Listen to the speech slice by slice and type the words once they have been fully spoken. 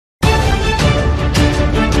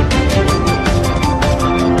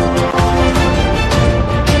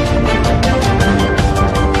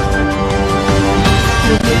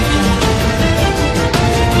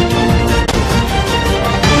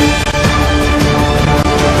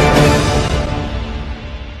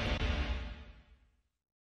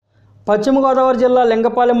పశ్చిమ గోదావరి జిల్లా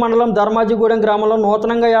లింగపాలెం మండలం ధర్మాజిగూడెం గ్రామంలో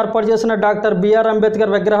నూతనంగా ఏర్పాటు చేసిన డాక్టర్ బిఆర్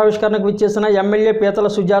అంబేద్కర్ విగ్రహావిష్కరణకు విచ్చేసిన ఎమ్మెల్యే పీతల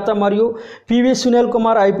సుజాత మరియు పివి సునీల్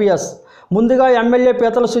కుమార్ ఐపీఎస్. ముందుగా ఎమ్మెల్యే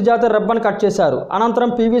పీతల సుజాత రిబ్బన్ కట్ చేశారు.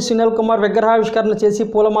 అనంతరం పివి సునీల్ కుమార్ విగ్రహావిష్కరణ చేసి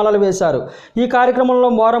పూలమాలలు వేశారు. ఈ కార్యక్రమంలో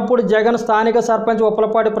మోరంపూడి జగన్, స్థానిక సర్పంచ్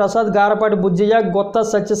ఉప్పలపాటి ప్రసాద్, గారపాటి బుజ్జయ్య, గుత్త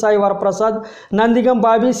సత్యసాయి వరప్రసాద్, నందిగం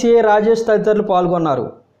బాబీ, సిఐ రాజేష్ తదితరులు పాల్గొన్నారు.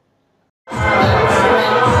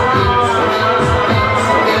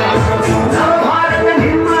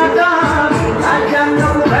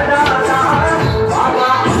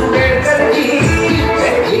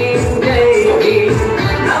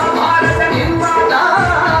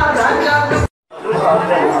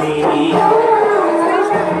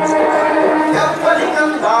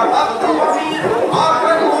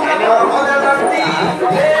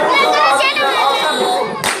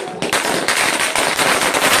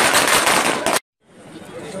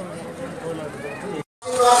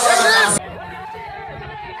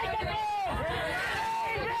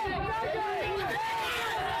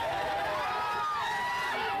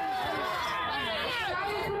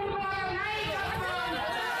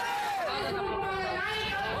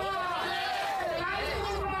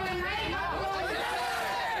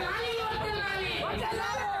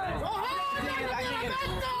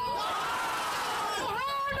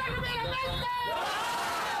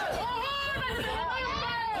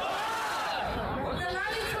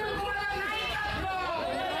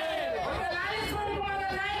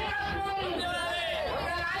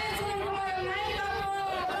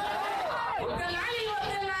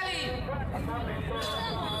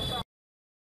 Thank you.